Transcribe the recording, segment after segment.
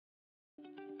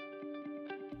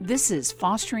This is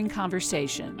Fostering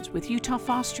Conversations with Utah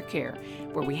Foster Care,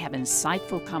 where we have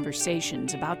insightful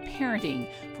conversations about parenting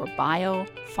for bio,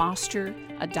 foster,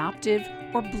 adoptive,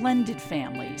 or blended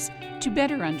families to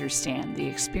better understand the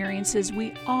experiences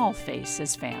we all face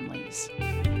as families.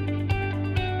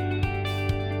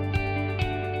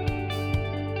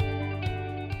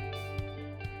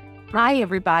 Hi,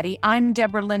 everybody. I'm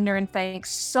Deborah Lindner, and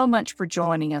thanks so much for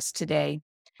joining us today.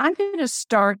 I'm going to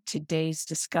start today's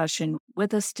discussion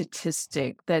with a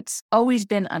statistic that's always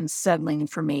been unsettling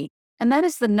for me, and that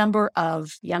is the number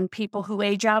of young people who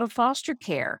age out of foster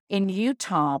care. In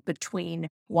Utah, between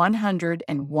 100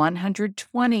 and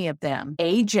 120 of them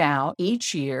age out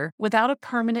each year without a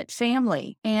permanent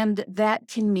family, and that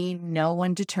can mean no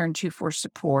one to turn to for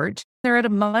support. They're at a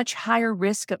much higher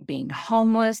risk of being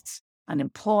homeless,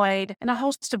 unemployed, and a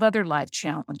host of other life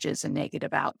challenges and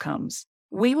negative outcomes.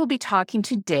 We will be talking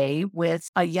today with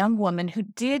a young woman who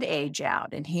did age out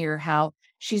and hear how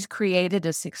she's created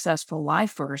a successful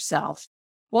life for herself.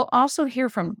 We'll also hear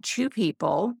from two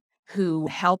people who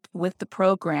help with the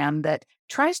program that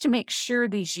tries to make sure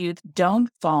these youth don't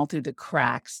fall through the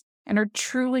cracks and are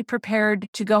truly prepared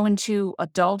to go into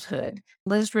adulthood.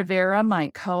 Liz Rivera, my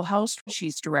co-host,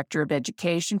 she's Director of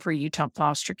Education for Utah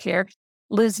Foster Care.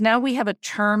 Liz, now we have a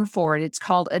term for it. It's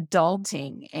called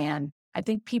adulting, and I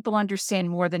think people understand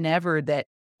more than ever that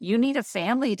you need a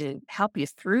family to help you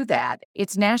through that.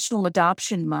 It's National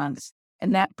Adoption Month,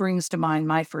 and that brings to mind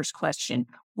my first question.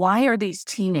 Why are these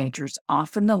teenagers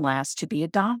often the last to be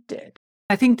adopted?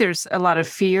 I think there's a lot of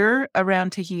fear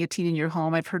around taking a teen in your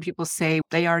home. I've heard people say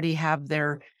they already have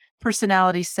their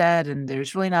personality set and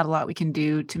there's really not a lot we can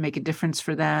do to make a difference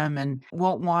for them and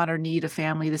won't want or need a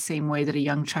family the same way that a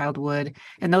young child would.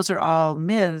 And those are all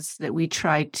myths that we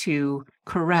try to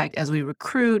correct as we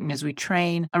recruit and as we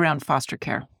train around foster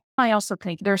care. I also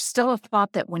think there's still a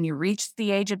thought that when you reach the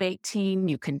age of 18,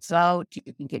 you can vote,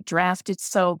 you can get drafted.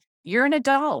 So you're an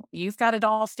adult, you've got it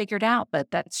all figured out, but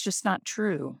that's just not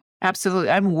true. Absolutely.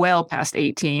 I'm well past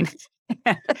 18.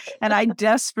 And I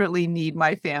desperately need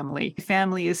my family.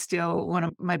 Family is still one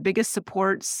of my biggest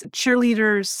supports,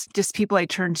 cheerleaders, just people I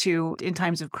turn to in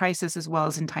times of crisis as well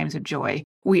as in times of joy.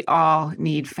 We all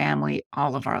need family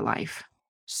all of our life.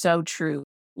 So true.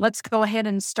 Let's go ahead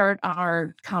and start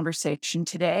our conversation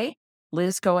today.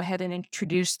 Liz, go ahead and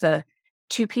introduce the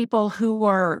two people who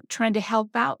are trying to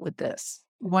help out with this.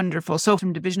 Wonderful. So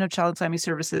from Division of Child and Family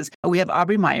Services, we have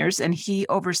Aubrey Myers, and he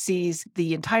oversees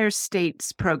the entire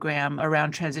state's program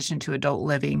around transition to adult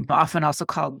living, often also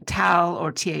called TAL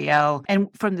or TAL. And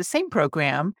from the same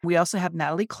program, we also have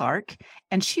Natalie Clark,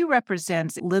 and she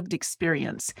represents lived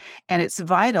experience. And it's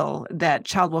vital that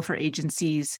child welfare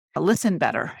agencies listen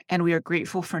better. And we are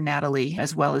grateful for Natalie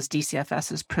as well as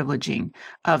DCFS's privileging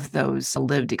of those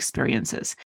lived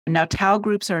experiences. Now, TAL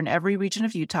groups are in every region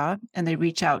of Utah, and they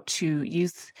reach out to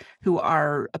youth who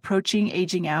are approaching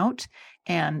aging out,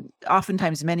 and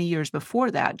oftentimes many years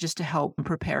before that, just to help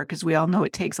prepare, because we all know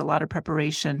it takes a lot of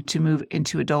preparation to move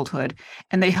into adulthood.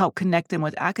 And they help connect them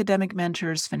with academic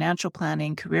mentors, financial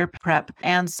planning, career prep,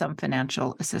 and some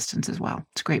financial assistance as well.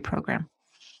 It's a great program.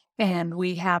 And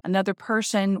we have another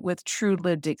person with true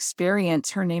lived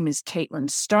experience. Her name is Caitlin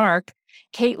Stark.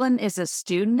 Caitlin is a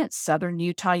student at Southern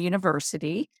Utah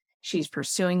University. She's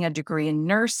pursuing a degree in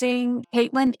nursing.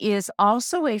 Caitlin is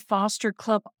also a Foster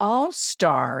Club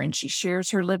All-Star, and she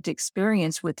shares her lived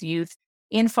experience with youth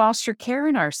in foster care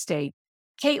in our state.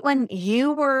 Caitlin,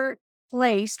 you were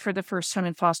placed for the first time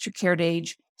in foster care at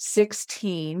age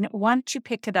 16. Why don't you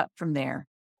pick it up from there?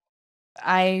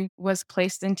 I was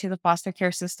placed into the foster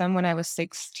care system when I was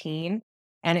 16,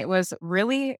 and it was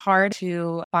really hard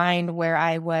to find where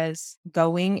I was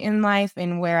going in life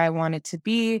and where I wanted to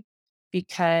be,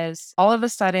 because all of a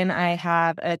sudden I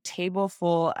have a table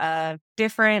full of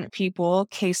different people,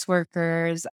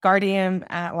 caseworkers, guardian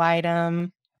ad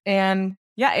litem. And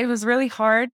yeah, it was really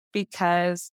hard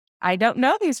because I don't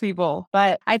know these people,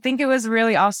 but I think it was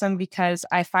really awesome because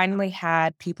I finally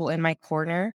had people in my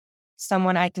corner,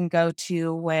 someone I can go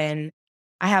to when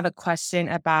I have a question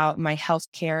about my health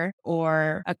care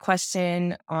or a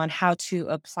question on how to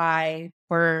apply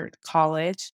for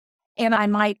college. And I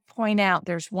might point out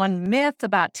there's one myth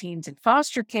about teens in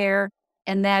foster care,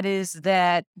 and that is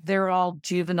that they're all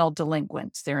juvenile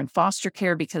delinquents. They're in foster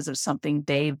care because of something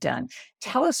they've done.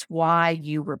 Tell us why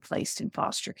you were placed in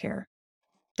foster care.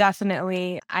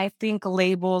 Definitely. I think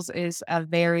labels is a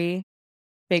very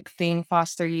big thing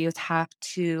foster youth have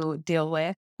to deal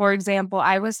with. For example,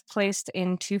 I was placed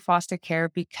into foster care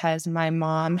because my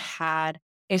mom had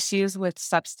issues with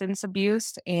substance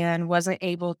abuse and wasn't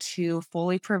able to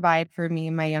fully provide for me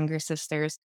and my younger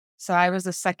sisters. So I was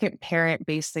a second parent,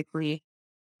 basically.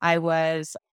 I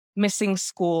was missing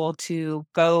school to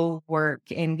go work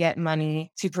and get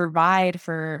money to provide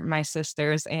for my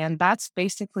sisters. And that's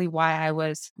basically why I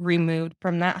was removed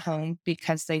from that home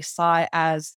because they saw it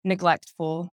as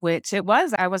neglectful, which it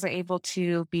was. I wasn't able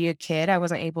to be a kid. I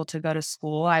wasn't able to go to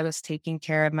school. I was taking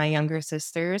care of my younger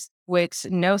sisters, which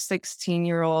no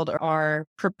 16-year-old are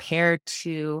prepared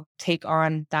to take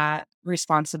on that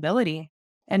responsibility.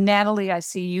 And Natalie, I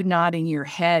see you nodding your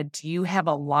head. Do you have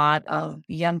a lot of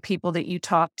young people that you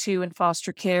talk to in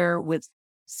foster care with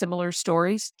similar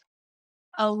stories?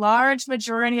 A large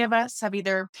majority of us have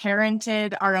either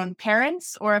parented our own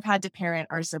parents or have had to parent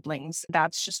our siblings.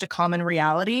 That's just a common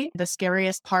reality. The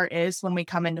scariest part is when we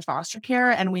come into foster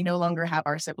care and we no longer have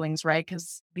our siblings, right?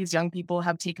 Because these young people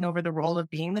have taken over the role of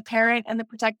being the parent and the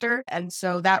protector. And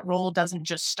so that role doesn't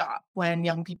just stop when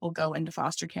young people go into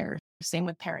foster care. Same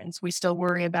with parents. We still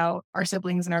worry about our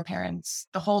siblings and our parents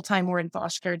the whole time we're in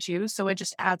foster care too. So it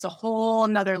just adds a whole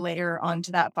another layer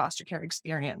onto that foster care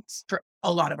experience for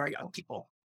a lot of our young people.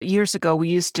 Years ago, we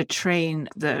used to train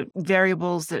the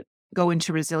variables that go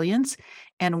into resilience.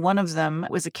 And one of them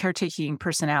was a caretaking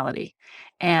personality.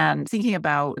 And thinking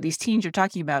about these teens you're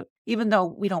talking about, even though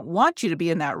we don't want you to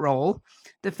be in that role,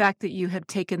 the fact that you have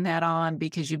taken that on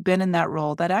because you've been in that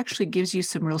role, that actually gives you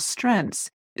some real strengths,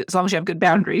 as long as you have good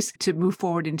boundaries to move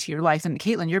forward into your life. And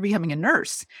Caitlin, you're becoming a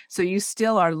nurse. So you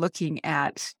still are looking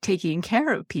at taking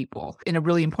care of people in a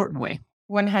really important way.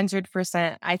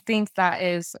 100%. I think that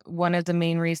is one of the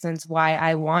main reasons why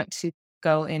I want to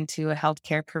go into a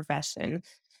healthcare profession,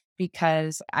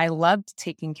 because I love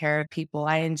taking care of people.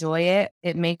 I enjoy it.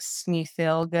 It makes me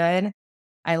feel good.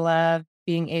 I love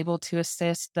being able to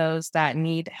assist those that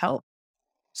need help.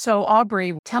 So,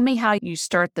 Aubrey, tell me how you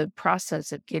start the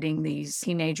process of getting these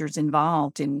teenagers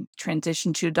involved in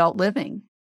transition to adult living.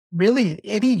 Really,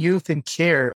 any youth in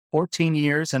care 14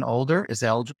 years and older is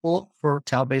eligible for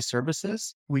TAL-based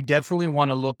services. We definitely want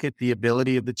to look at the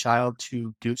ability of the child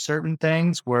to do certain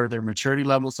things, where their maturity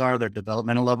levels are, their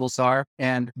developmental levels are,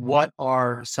 and what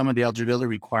are some of the eligibility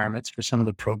requirements for some of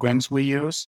the programs we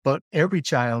use. But every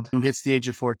child who hits the age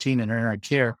of 14 and are in our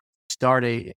care start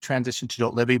a transition to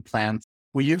adult living plan.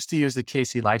 We used to use the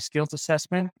Casey Life Skills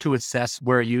Assessment to assess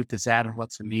where youth is at and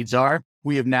what some needs are.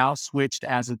 We have now switched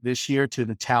as of this year to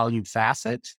the TAL Youth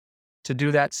Facet to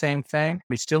do that same thing.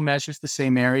 It still measures the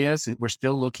same areas. We're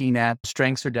still looking at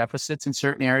strengths or deficits in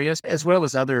certain areas, as well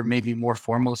as other maybe more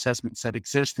formal assessments that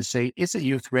exist to say, is a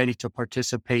youth ready to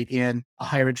participate in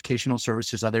higher educational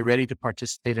services? Are they ready to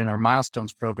participate in our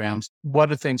milestones programs? One of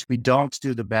the things we don't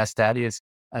do the best at is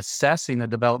assessing the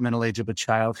developmental age of a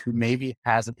child who maybe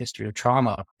has a history of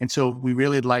trauma. And so we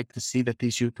really like to see that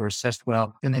these youth are assessed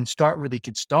well and then start where they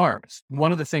could start.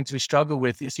 One of the things we struggle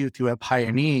with is youth who have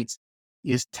higher needs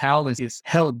is TAL is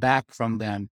held back from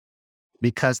them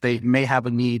because they may have a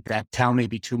need that TAL may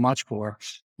be too much for.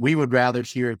 We would rather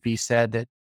hear it be said that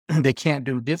they can't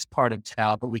do this part of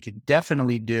TAL, but we could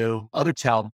definitely do other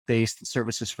TAL-based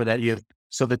services for that youth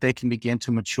so that they can begin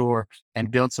to mature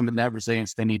and build some of that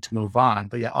resilience they need to move on.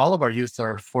 But yeah, all of our youth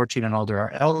are 14 and older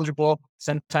are eligible.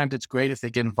 Sometimes it's great if they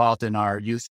get involved in our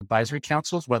youth advisory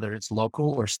councils, whether it's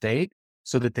local or state,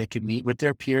 so that they can meet with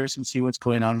their peers and see what's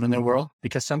going on in their world.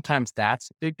 Because sometimes that's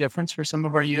a big difference for some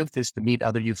of our youth, is to meet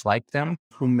other youth like them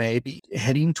who may be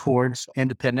heading towards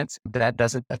independence. That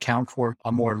doesn't account for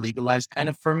a more legalized kind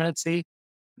of permanency,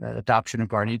 adoption or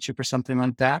guardianship or something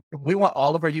like that. We want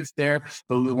all of our youth there,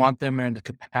 but we want them in the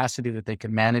capacity that they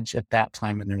can manage at that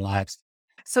time in their lives.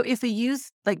 So if a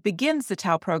youth begins the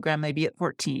TAL program maybe at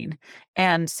 14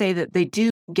 and say that they do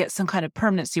get some kind of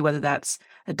permanency, whether that's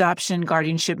adoption,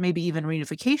 guardianship, maybe even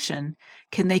reunification,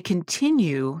 can they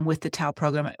continue with the TAL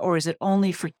program, or is it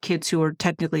only for kids who are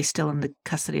technically still in the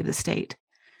custody of the state?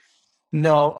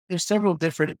 No, there's several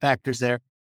different factors there.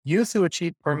 Youth who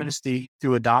achieve permanency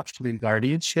through adoption and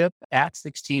guardianship at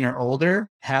 16 or older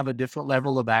have a different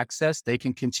level of access. They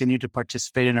can continue to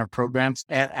participate in our programs,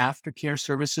 and aftercare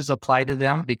services apply to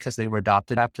them because they were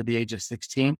adopted after the age of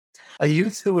 16. A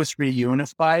youth who is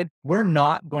reunified, we're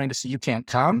not going to say you can't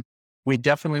come. We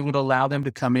definitely would allow them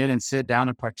to come in and sit down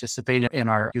and participate in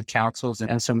our youth councils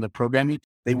and some of the programming.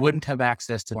 They wouldn't have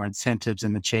access to our incentives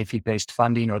in the Chafee-based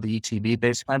funding or the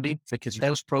ETB-based funding, because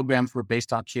those programs were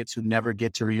based on kids who never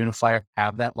get to reunify or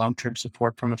have that long-term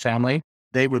support from a family.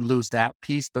 They would lose that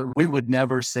piece, but we would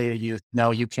never say to youth, no,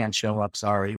 you can't show up,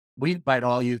 sorry. We invite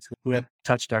all youth who have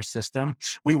touched our system.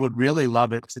 We would really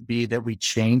love it to be that we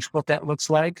change what that looks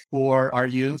like for our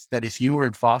youth, that if you were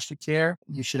in foster care,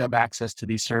 you should have access to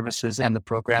these services and the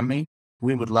programming.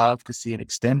 We would love to see it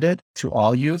extended to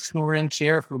all youth who are in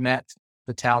care, who met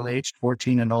the TAL age,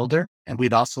 14 and older. And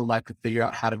we'd also like to figure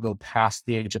out how to go past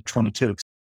the age of 22.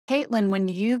 Caitlin, when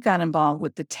you got involved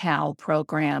with the TAL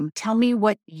program, tell me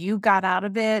what you got out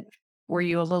of it. Were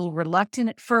you a little reluctant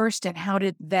at first, and how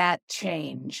did that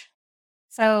change?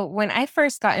 So when I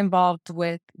first got involved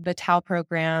with the TAL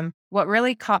program, what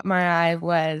really caught my eye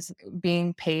was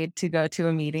being paid to go to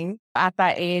a meeting. At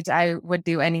that age, I would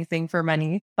do anything for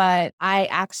money, but I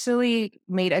actually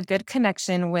made a good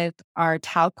connection with our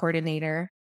TAL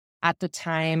coordinator at the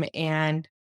time, and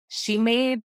she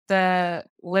made the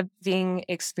living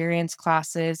experience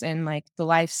classes and like the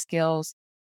life skills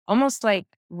almost like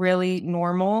really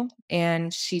normal.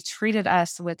 And she treated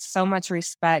us with so much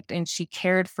respect, and she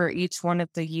cared for each one of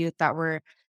the youth that were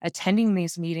attending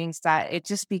these meetings, that it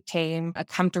just became a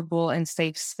comfortable and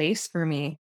safe space for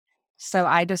me. So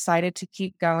I decided to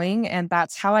keep going. And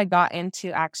that's how I got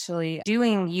into actually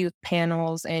doing youth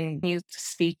panels and youth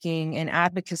speaking and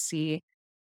advocacy,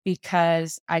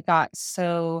 because I got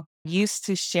so used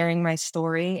to sharing my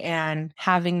story and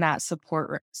having that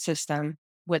support system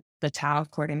with the TAL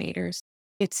coordinators.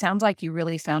 It sounds like you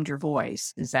really found your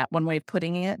voice. Is that one way of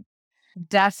putting it?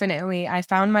 Definitely. I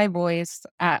found my voice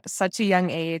at such a young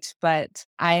age, but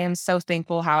I am so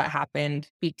thankful how it happened,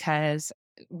 because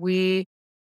we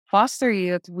foster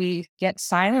youth, we get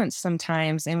silenced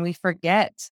sometimes and we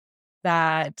forget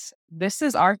that this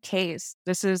is our case.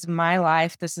 This is my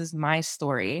life. This is my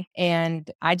story. And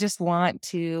I just want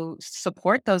to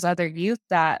support those other youth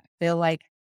that feel like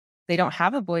they don't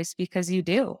have a voice, because you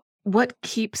do. What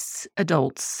keeps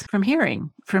adults from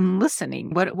hearing, from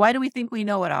listening? Why do we think we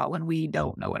know it all when we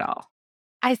don't know it all?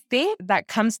 I think that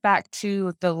comes back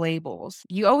to the labels.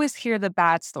 You always hear the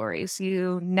bad stories.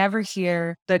 You never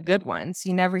hear the good ones.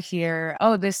 You never hear,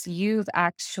 oh, this youth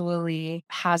actually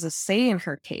has a say in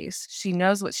her case. She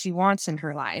knows what she wants in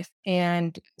her life.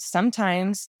 And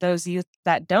sometimes those youth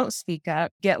that don't speak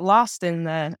up get lost in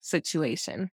the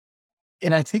situation.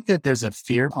 And I think that there's a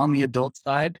fear on the adult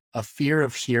side, a fear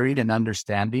of hearing and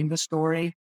understanding the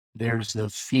story. There's the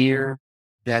fear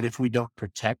that if we don't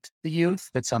protect the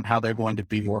youth, that somehow they're going to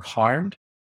be more harmed.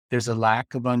 There's a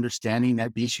lack of understanding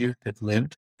that these youth have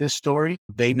lived this story.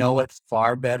 They know it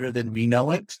far better than we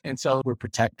know it. And so we're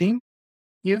protecting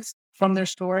youth from their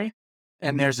story.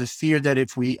 And there's a fear that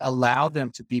if we allow them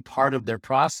to be part of their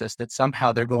process, that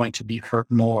somehow they're going to be hurt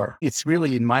more. It's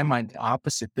really, in my mind, the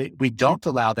opposite. We don't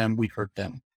allow them, we hurt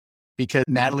them. Because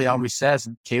Natalie always says,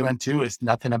 Caitlin too, is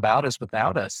nothing about us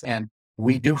without us. And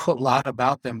we do a lot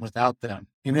about them without them.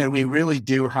 And then we really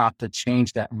do have to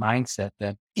change that mindset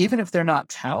that even if they're not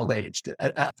TAL aged,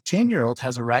 a 10-year-old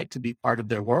has a right to be part of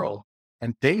their world.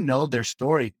 And they know their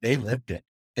story. They lived it.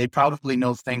 They probably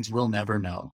know things we'll never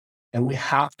know. And we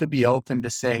have to be open to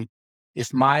say,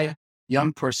 if my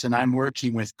young person I'm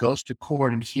working with goes to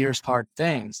court and hears hard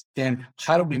things, then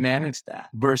how do we manage that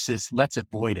versus let's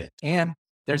avoid it? And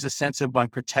there's a sense of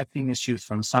protecting this youth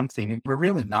from something. And we're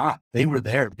really not. They were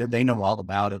there. They know all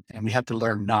about it. And we have to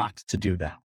learn not to do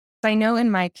that. I know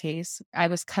in my case, I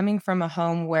was coming from a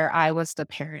home where I was the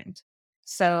parent.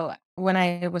 So when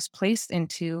I was placed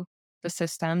into the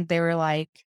system, they were like,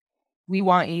 we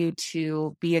want you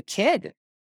to be a kid.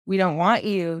 We don't want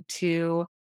you to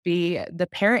be the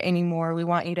parent anymore. We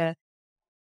want you to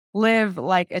live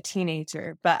like a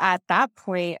teenager. But at that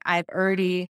point, I've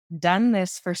already done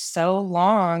this for so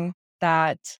long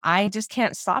that I just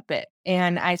can't stop it.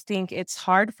 And I think it's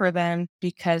hard for them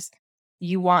because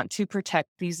you want to protect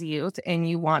these youth and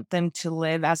you want them to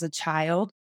live as a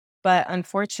child. But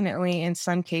unfortunately, in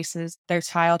some cases, their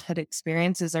childhood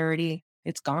experience is already,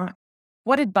 it's gone.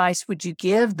 What advice would you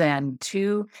give then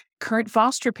to current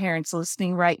foster parents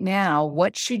listening right now?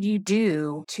 What should you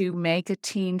do to make a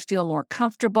teen feel more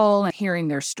comfortable in hearing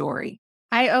their story?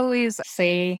 I always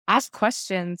say, ask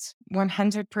questions,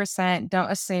 100%.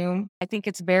 Don't assume. I think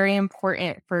it's very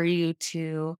important for you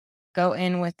to go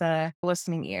in with a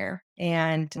listening ear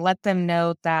and let them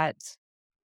know that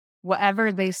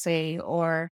whatever they say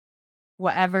or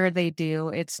whatever they do,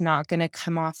 it's not going to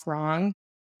come off wrong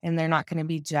and they're not going to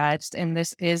be judged. And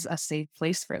this is a safe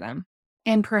place for them.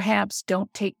 And perhaps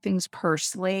don't take things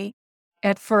personally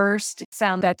at first.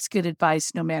 That's good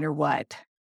advice no matter what.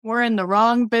 We're in the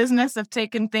wrong business of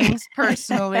taking things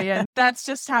personally. And that's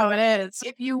just how it is.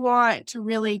 If you want to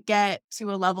really get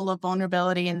to a level of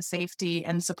vulnerability and safety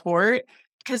and support,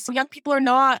 because young people are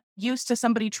not used to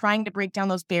somebody trying to break down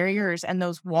those barriers and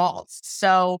those walls.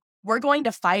 So we're going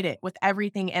to fight it with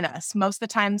everything in us. Most of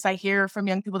the times I hear from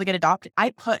young people to get adopted, I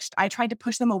tried to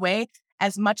push them away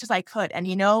as much as I could. And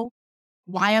you know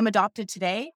why I'm adopted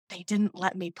today? They didn't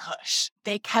let me push.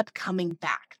 They kept coming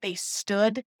back. They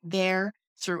stood there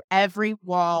through every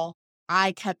wall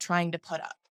I kept trying to put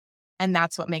up. And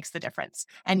that's what makes the difference.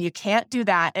 And you can't do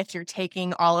that if you're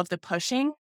taking all of the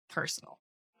pushing personal.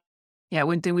 Yeah,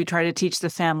 one thing we try to teach the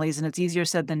families, and it's easier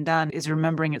said than done, is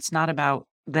remembering it's not about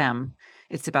them,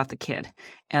 it's about the kid.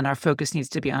 And our focus needs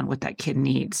to be on what that kid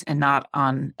needs and not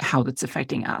on how it's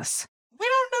affecting us. We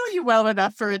don't know you well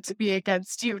enough for it to be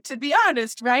against you, to be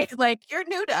honest, right? Like, you're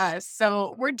new to us.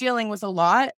 So we're dealing with a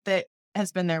lot that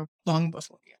has been there long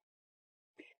before you.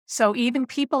 So even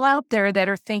people out there that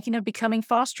are thinking of becoming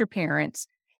foster parents,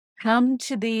 come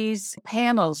to these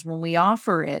panels when we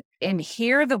offer it and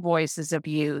hear the voices of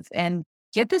youth and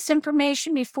get this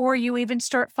information before you even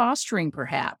start fostering,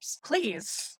 perhaps.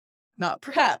 Please. Not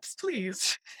perhaps,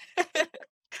 please.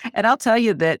 And I'll tell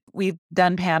you that we've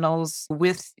done panels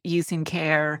with youth in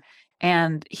care,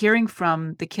 and hearing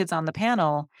from the kids on the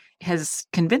panel has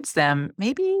convinced them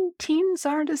maybe teens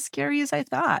aren't as scary as I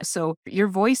thought. So your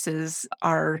voices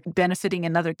are benefiting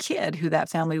another kid who that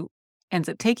family ends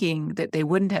up taking that they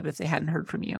wouldn't have if they hadn't heard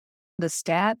from you. The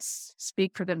stats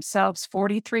speak for themselves.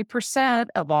 43%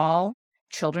 of all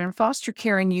children in foster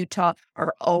care in Utah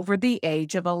are over the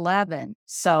age of 11.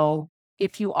 So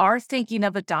if you are thinking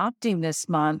of adopting this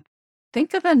month,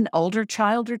 think of an older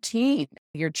child or teen.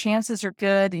 Your chances are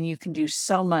good and you can do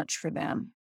so much for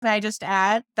them. Can I just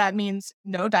add, that means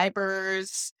no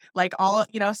diapers, like all,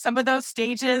 some of those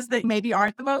stages that maybe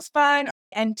aren't the most fun.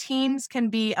 And teens can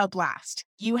be a blast.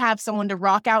 You have someone to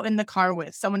rock out in the car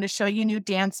with, someone to show you new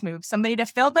dance moves, somebody to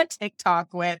film a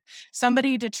TikTok with,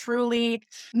 somebody to truly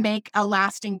make a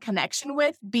lasting connection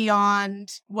with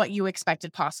beyond what you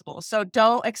expected possible. So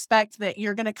don't expect that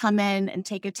you're going to come in and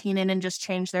take a teen in and just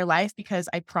change their life, because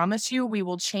I promise you, we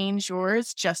will change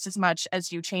yours just as much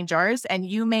as you change ours. And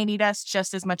you may need us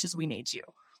just as much as we need you.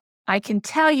 I can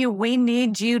tell you, we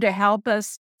need you to help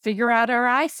us figure out our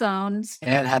iPhones.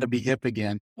 And how to be hip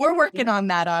again. We're working on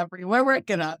that, Aubrey. We're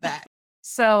working on that.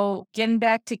 So getting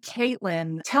back to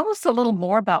Caitlin, tell us a little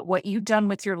more about what you've done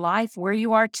with your life, where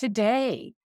you are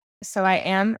today. So I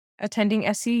am attending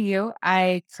SUU.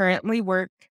 I currently work.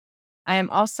 I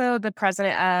am also the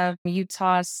president of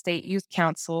Utah State Youth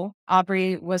Council.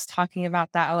 Aubrey was talking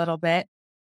about that a little bit.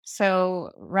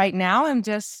 So right now I'm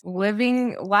just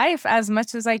living life as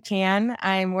much as I can.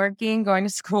 I'm working, going to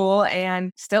school,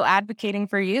 and still advocating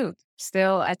for youth,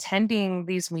 still attending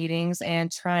these meetings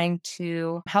and trying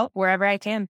to help wherever I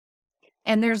can.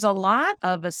 And there's a lot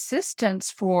of assistance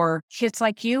for kids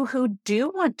like you who do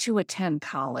want to attend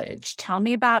college. Tell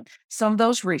me about some of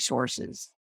those resources.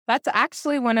 That's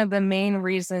actually one of the main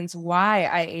reasons why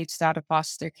I aged out of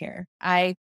foster care.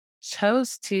 I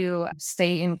chose to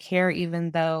stay in care even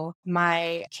though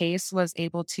my case was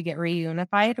able to get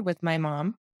reunified with my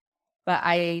mom. But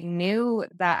I knew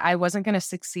that I wasn't going to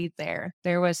succeed there.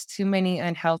 There was too many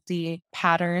unhealthy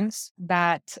patterns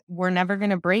that were never going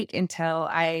to break until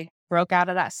I broke out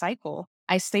of that cycle.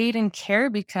 I stayed in care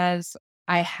because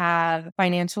I have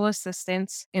financial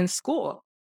assistance in school.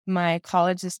 My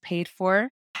college is paid for,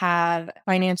 have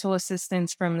financial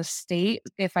assistance from the state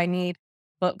if I need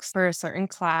books for a certain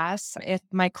class. If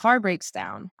my car breaks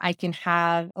down, I can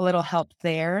have a little help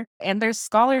there. And there's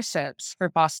scholarships for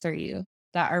foster youth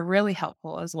that are really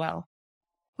helpful as well.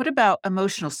 What about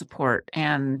emotional support?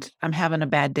 And I'm having a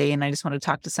bad day and I just want to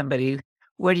talk to somebody.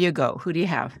 Where do you go? Who do you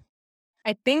have?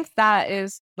 I think that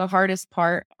is the hardest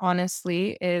part,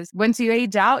 honestly, is once you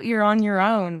age out, you're on your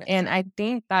own. And I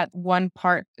think that one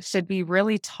part should be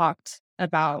really talked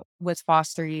about with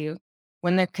foster youth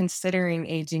when they're considering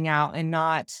aging out and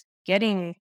not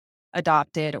getting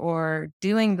adopted or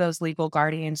doing those legal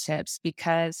guardianships,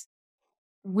 because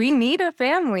we need a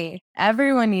family.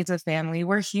 Everyone needs a family.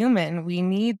 We're human. We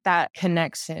need that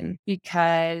connection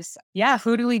because,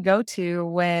 who do we go to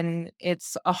when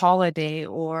it's a holiday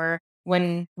or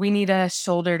when we need a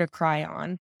shoulder to cry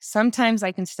on? Sometimes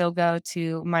I can still go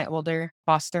to my older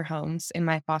foster homes and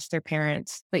my foster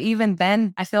parents. But even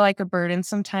then, I feel like a burden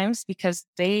sometimes because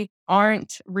they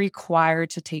aren't required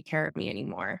to take care of me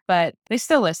anymore, but they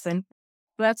still listen.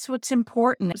 That's what's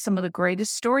important. Some of the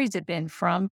greatest stories have been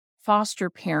from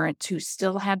foster parents who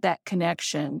still have that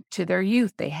connection to their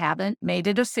youth. They haven't made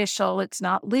it official. It's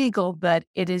not legal, but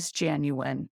it is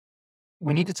genuine.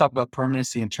 We need to talk about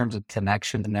permanency in terms of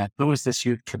connection and that. Who is this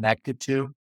youth connected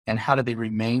to? And how do they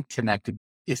remain connected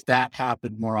if that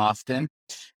happened more often?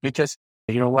 Because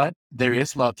you know what? There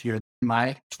is love here.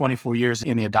 My 24 years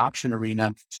in the adoption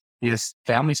arena is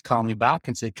families call me back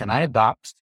and say, can I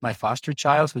adopt my foster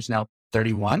child who's now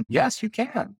 31? Yes, you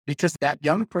can. Because that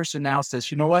young person now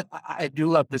says, you know what? I do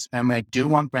love this family. I do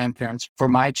want grandparents for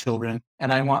my children.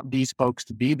 And I want these folks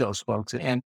to be those folks.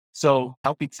 And So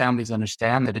helping families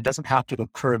understand that it doesn't have to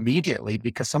occur immediately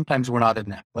because sometimes we're not in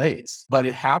that place, but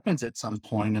it happens at some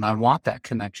point and I want that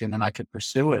connection and I can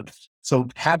pursue it. So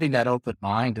having that open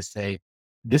mind to say,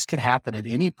 this can happen at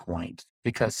any point,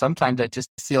 because sometimes I just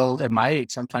feel at my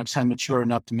age, sometimes I'm mature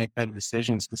enough to make better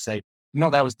decisions to say,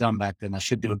 that was done back then. I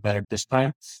should do it better this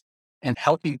time. And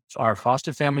helping our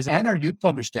foster families and our youth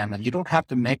understand that you don't have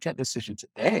to make that decision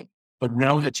today, but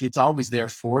know that it's always there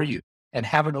for you, and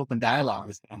have an open dialogue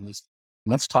with families.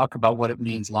 Let's talk about what it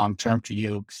means long-term to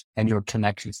you and your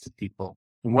connections to people.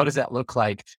 And what does that look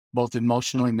like, both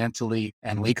emotionally, mentally,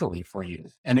 and legally for you?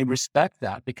 And I respect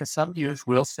that, because some youth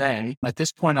will say, at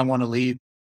this point, I want to leave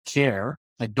care.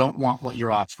 I don't want what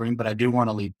you're offering, but I do want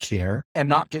to leave care, and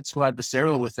not get so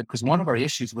adversarial with it. Because one of our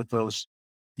issues with those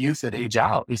youth that age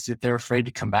out is that they're afraid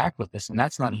to come back with this. And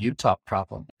that's not a Utah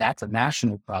problem. That's a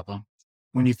national problem.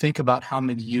 When you think about how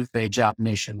many youth age out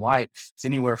nationwide, it's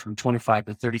anywhere from 25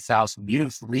 to 30,000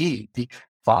 youth leave the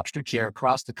foster care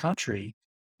across the country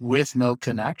with no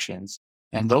connections.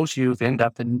 And those youth end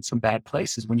up in some bad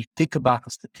places. When you think about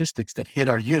the statistics that hit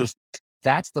our youth,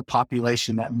 that's the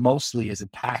population that mostly is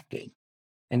impacted.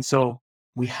 And so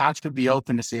we have to be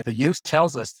open to say, if the youth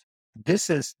tells us, this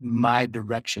is my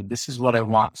direction, this is what I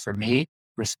want for me,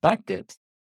 respect it.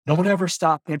 Don't ever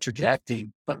stop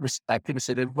interjecting, but respect it and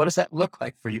say, what does that look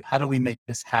like for you? How do we make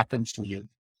this happen to you?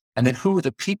 And then who are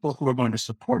the people who are going to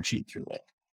support you through it?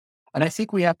 And I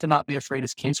think we have to not be afraid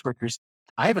as caseworkers.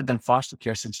 I haven't done foster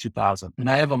care since 2000. And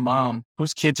I have a mom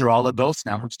whose kids are all adults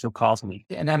now who still calls me.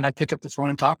 And then I pick up the phone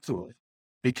and talk to her,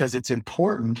 because it's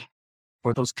important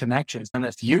for those connections. And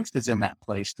if youth is in that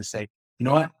place to say, you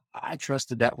know what? I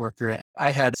trusted that worker.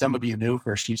 I had, some of you knew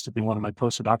her. She used to be one of my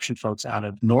post-adoption folks out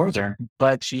of Northern,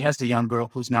 but she has a young girl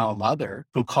who's now a mother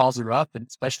who calls her up. And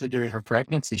especially during her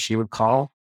pregnancy, she would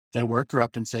call that worker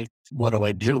up and say, what do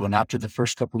I do? And after the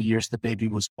first couple of years the baby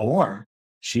was born,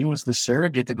 she was the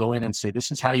surrogate to go in and say,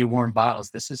 this is how you warm bottles.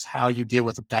 This is how you deal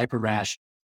with a diaper rash.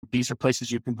 These are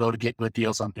places you can go to get good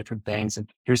deals on different things. And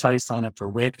here's how you sign up for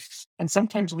WIC. And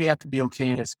sometimes we have to be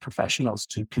okay as professionals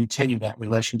to continue that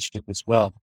relationship as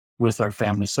well with our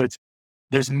families. So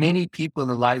there's many people in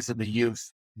the lives of the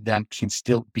youth that can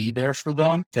still be there for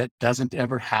them. That doesn't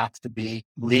ever have to be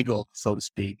legal, so to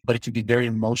speak, but it can be very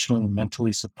emotionally and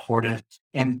mentally supportive,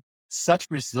 and such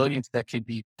resilience that can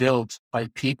be built by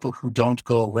people who don't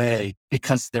go away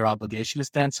because their obligation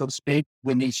is done, so to speak.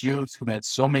 When these youth who had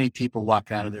so many people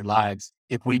walk out of their lives,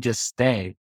 if we just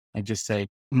stay and just say,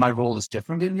 my role is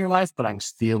different in your life, but I'm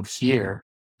still here.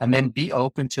 And then be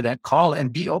open to that call,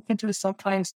 and be open to,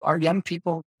 sometimes our young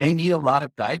people, they need a lot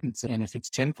of guidance. And if it's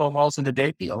 10 phone calls in a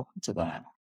day, be open to that.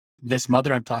 This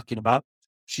mother I'm talking about,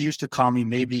 she used to call me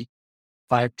maybe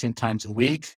 5-10 times a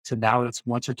week, to now it's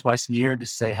once or twice a year to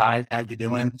say, hi, how you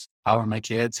doing? How are my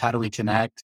kids? How do we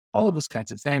connect? All of those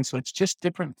kinds of things. So it's just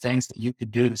different things that you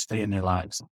could do to stay in their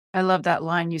lives. I love that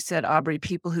line you said, Aubrey,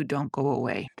 people who don't go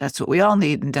away. That's what we all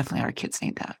need. And definitely our kids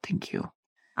need that. Thank you.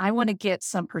 I want to get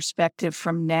some perspective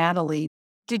from Natalie.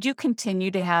 Did you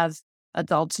continue to have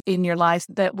adults in your life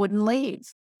that wouldn't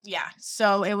leave? Yeah.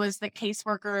 So it was the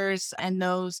caseworkers and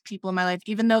those people in my life,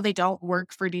 even though they don't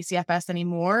work for DCFS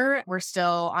anymore, we're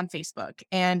still on Facebook.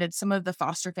 And it's some of the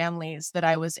foster families that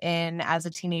I was in as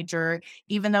a teenager,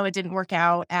 even though it didn't work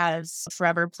out as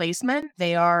forever placement,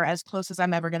 they are as close as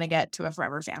I'm ever going to get to a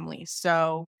forever family.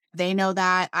 So they know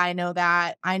that. I know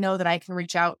that. I know that I can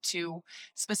reach out to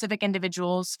specific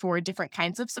individuals for different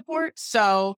kinds of support.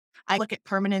 So I look at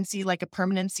permanency like a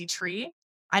permanency tree.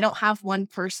 I don't have one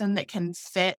person that can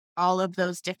fit all of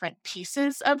those different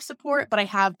pieces of support, but I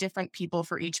have different people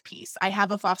for each piece. I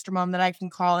have a foster mom that I can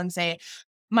call and say,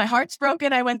 my heart's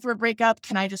broken. I went through a breakup.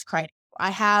 Can I just cry?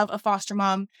 I have a foster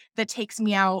mom that takes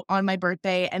me out on my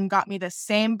birthday and got me the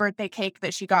same birthday cake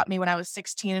that she got me when I was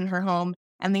 16 in her home,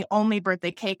 and the only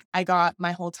birthday cake I got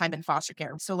my whole time in foster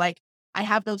care. So I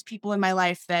have those people in my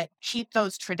life that keep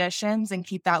those traditions and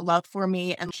keep that love for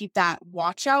me and keep that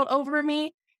watch out over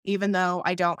me, even though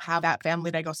I don't have that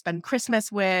family that I go spend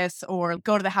Christmas with or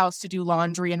go to the house to do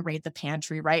laundry and raid the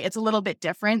pantry, right? It's a little bit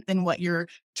different than what your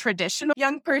traditional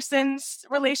young person's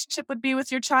relationship would be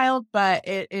with your child, but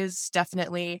it is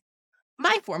definitely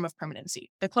my form of permanency,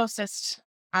 the closest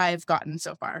I've gotten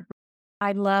so far.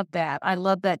 I love that. I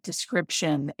love that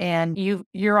description. And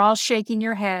you're all shaking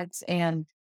your heads. And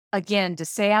again, to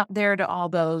say out there to all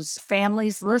those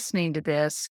families listening to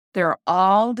this, there are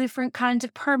all different kinds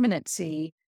of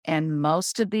permanency. And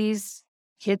most of these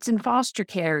kids in foster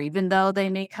care, even though they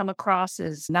may come across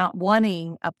as not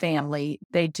wanting a family,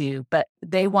 they do, but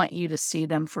they want you to see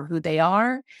them for who they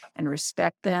are and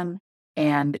respect them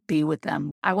and be with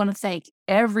them. I want to thank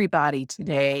everybody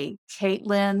today,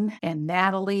 Caitlin and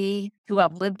Natalie, who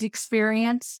have lived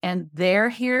experience, and they're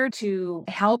here to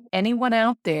help anyone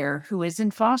out there who is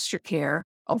in foster care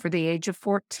over the age of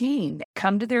 14.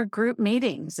 Come to their group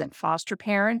meetings, and foster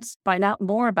parents find out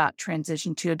more about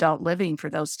transition to adult living for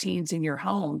those teens in your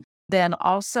home. Then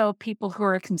also people who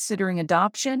are considering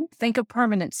adoption, think of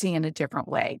permanency in a different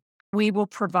way. We will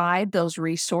provide those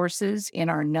resources in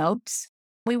our notes.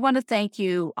 We want to thank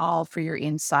you all for your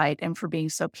insight and for being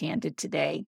so candid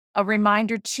today. A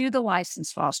reminder to the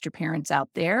licensed foster parents out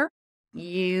there,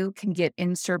 you can get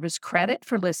in-service credit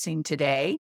for listening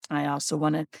today. I also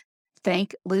want to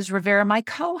thank Liz Rivera, my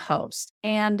co-host,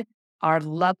 and our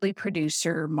lovely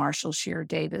producer, Marshall Shear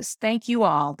Davis. Thank you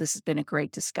all. This has been a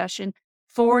great discussion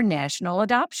for National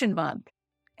Adoption Month.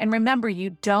 And remember,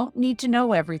 you don't need to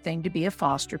know everything to be a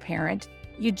foster parent.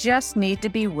 You just need to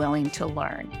be willing to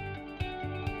learn.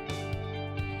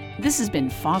 This has been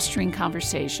Fostering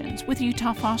Conversations with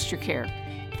Utah Foster Care.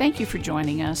 Thank you for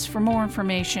joining us. For more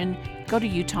information, go to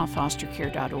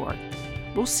utahfostercare.org.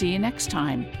 We'll see you next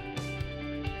time.